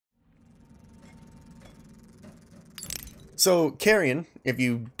So, Carrion, if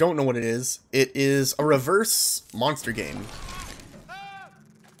you don't know what it is a reverse monster game.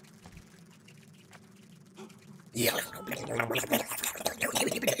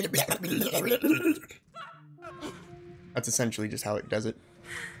 That's essentially just how it does it.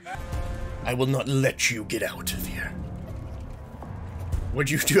 I will not let you get out of here. Would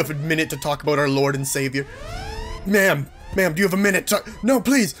you do you have a minute to talk about our Lord and Savior? Ma'am, do you have a minute to... No,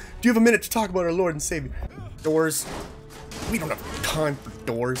 please! Do you have a minute to talk about our Lord and Savior? Doors. We don't have time for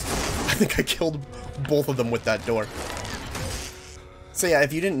doors. I think I killed both of them with that door. So yeah,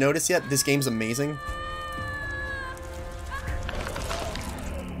 if you didn't notice yet, this game's amazing.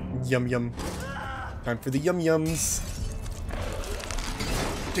 Yum yum. Time for the yum yums.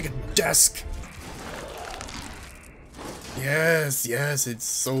 Take a desk. Yes, it's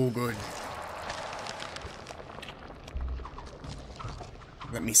so good.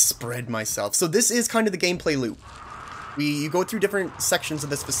 Let me spread myself. So this is kind of the gameplay loop. You go through different sections of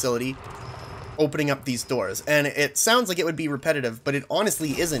this facility, opening up these doors. And it sounds like it would be repetitive, but it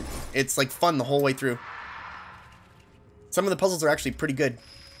honestly isn't. It's like fun the whole way through. Some of the puzzles are actually pretty good.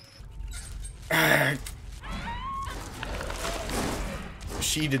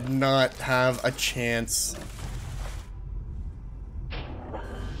 She did not have a chance.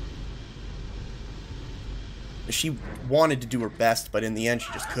 She wanted to do her best, but in the end,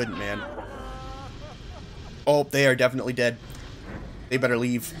 she just couldn't, man. Oh, they are definitely dead. They better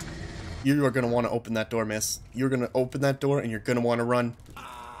leave. You are going to want to open that door, miss. You're going to open that door, and you're going to want to run.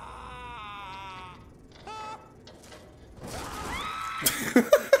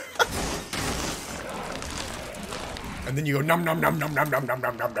 And then you go, nom nom nom nom nom nom nom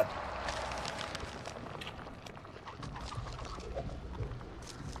nom nom nom.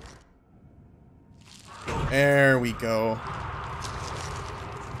 There we go.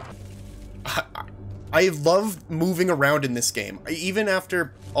 I love moving around in this game. Even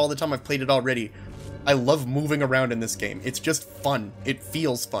after all the time I've played it already, I love moving around in this game. It's just fun. It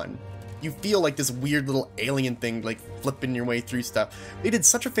feels fun. You feel like this weird little alien thing, like flipping your way through stuff. They did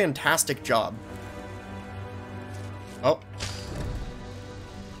such a fantastic job. Oh.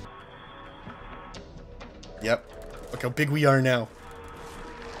 Yep. Look how big we are now.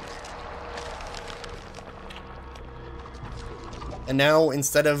 And now,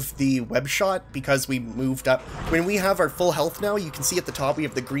 instead of the web shot, because we moved up, when we have our full health now, you can see at the top we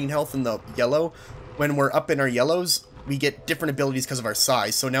have the green health and the yellow. When we're up in our yellows, we get different abilities because of our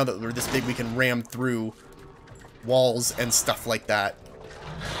size. So now that we're this big, we can ram through walls and stuff like that.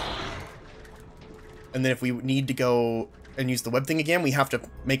 And then if we need to go and use the web thing again, we have to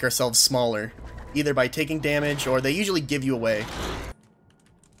make ourselves smaller. Either by taking damage, or they usually give you away.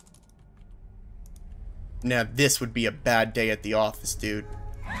 Now this would be a bad day at the office, dude.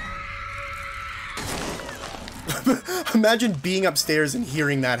 Imagine being upstairs and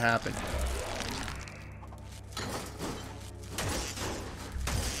hearing that happen.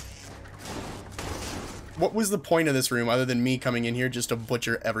 What was the point of this room other than me coming in here just to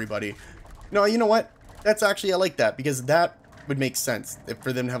butcher everybody? No, you know what? That's actually, I like that, because that would make sense.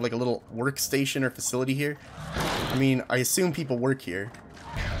 For them to have like a little workstation or facility here. I mean, I assume people work here.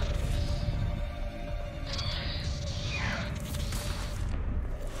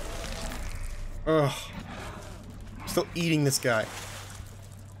 Ugh. I'm still eating this guy.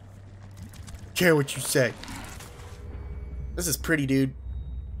 Care what you say. This is pretty, dude.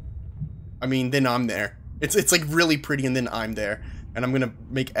 I mean, then I'm there. It's like really pretty, and then I'm there. And I'm gonna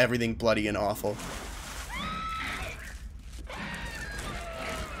make everything bloody and awful.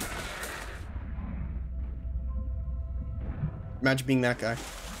 Imagine being that guy.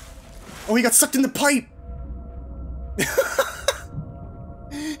 Oh, he got sucked in the pipe!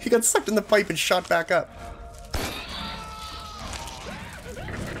 He got sucked in the pipe and shot back up.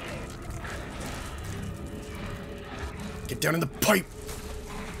 Get down in the pipe!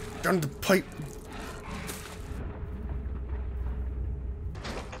 Down in the pipe!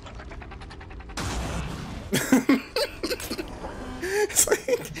 It's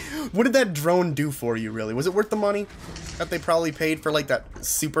like, what did that drone do for you, really? Was it worth the money that they probably paid for, like, that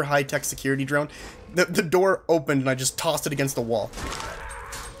super high-tech security drone? The door opened and I just tossed it against the wall.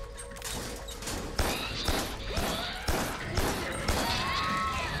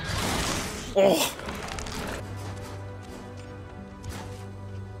 Oh!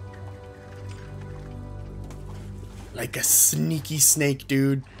 Like a sneaky snake,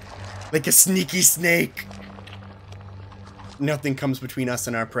 dude. Like a sneaky snake. Nothing comes between us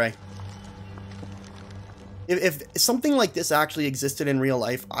and our prey. If something like this actually existed in real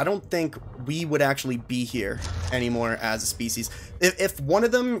life, I don't think we would actually be here anymore as a species. If one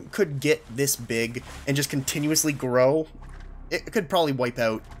of them could get this big and just continuously grow it could probably wipe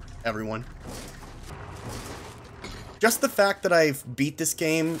out everyone. Just the fact that I've beat this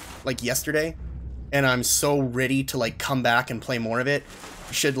game, like, yesterday, and I'm so ready to, like, come back and play more of it,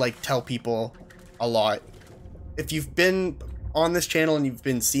 should, like, tell people a lot. If you've been on this channel and you've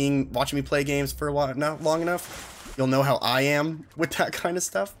been watching me play games for a while, not long enough, you'll know how I am with that kind of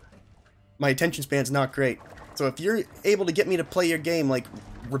stuff. My attention span's not great. So if you're able to get me to play your game, like,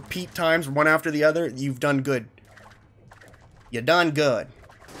 repeat times, one after the other, you've done good. You done good.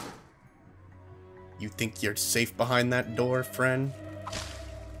 You think you're safe behind that door, friend?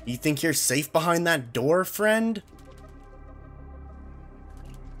 You think you're safe behind that door, friend?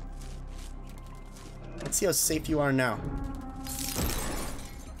 Let's see how safe you are now.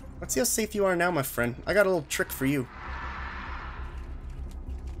 Let's see how safe you are now, my friend. I got a little trick for you.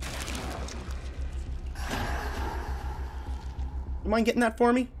 You mind getting that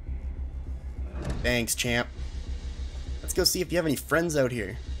for me? Thanks, champ. Let's go see if you have any friends out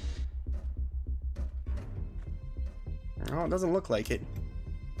here. Oh, it doesn't look like it.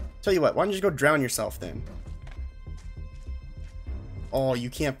 Tell you what, why don't you just go drown yourself then? Oh, you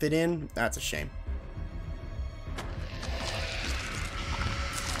can't fit in? That's a shame.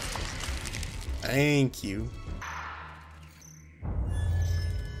 Thank you.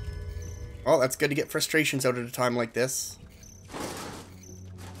 Oh, that's good to get frustrations out at a time like this.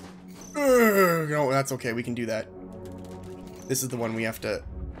 No, that's okay. We can do that. This is the one we have to...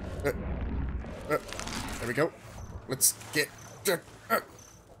 there we go. Let's get...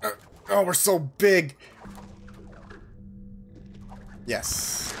 oh, we're so big.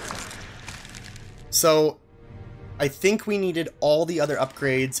 Yes. So, I think we needed all the other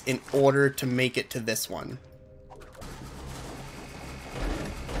upgrades in order to make it to this one.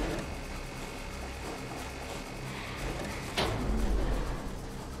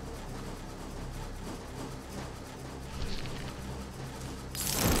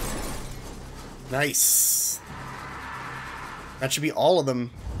 Nice. That should be all of them.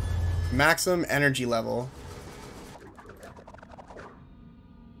 Maximum energy level.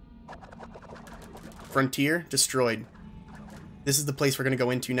 Frontier, destroyed. This is the place we're going to go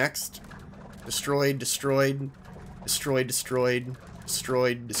into next. Destroyed, destroyed, destroyed, destroyed,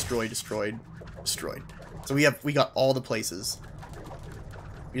 destroyed, destroyed, destroyed, destroyed. So we got all the places.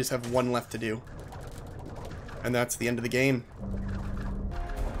 We just have one left to do. And that's the end of the game.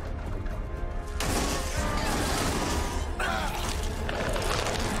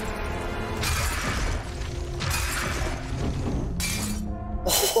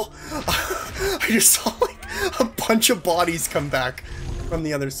 I just saw, like, a bunch of bodies come back from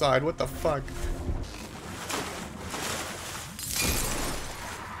the other side. What the fuck?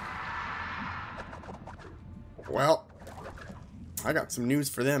 Well, I got some news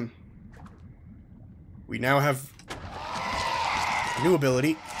for them. We now have a new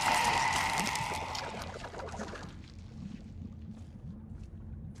ability.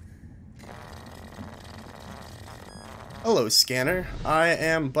 Hello, Scanner. I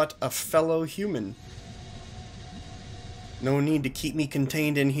am but a fellow human. No need to keep me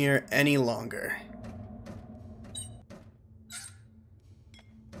contained in here any longer.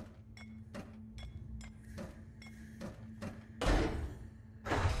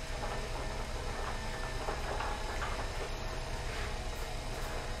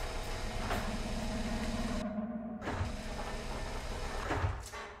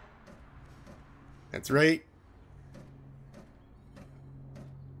 That's right.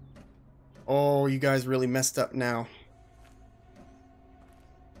 Oh, you guys really messed up now.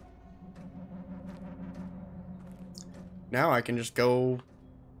 Now I can just go...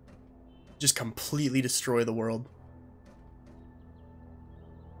 just completely destroy the world.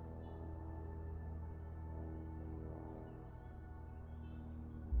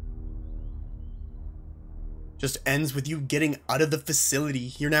 Just ends with you getting out of the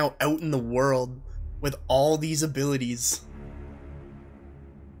facility. You're now out in the world with all these abilities.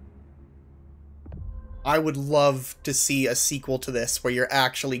 I would love to see a sequel to this where you're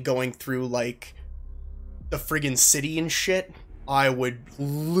actually going through, like, the friggin' city and shit. I would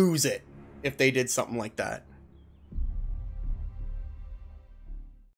lose it if they did something like that.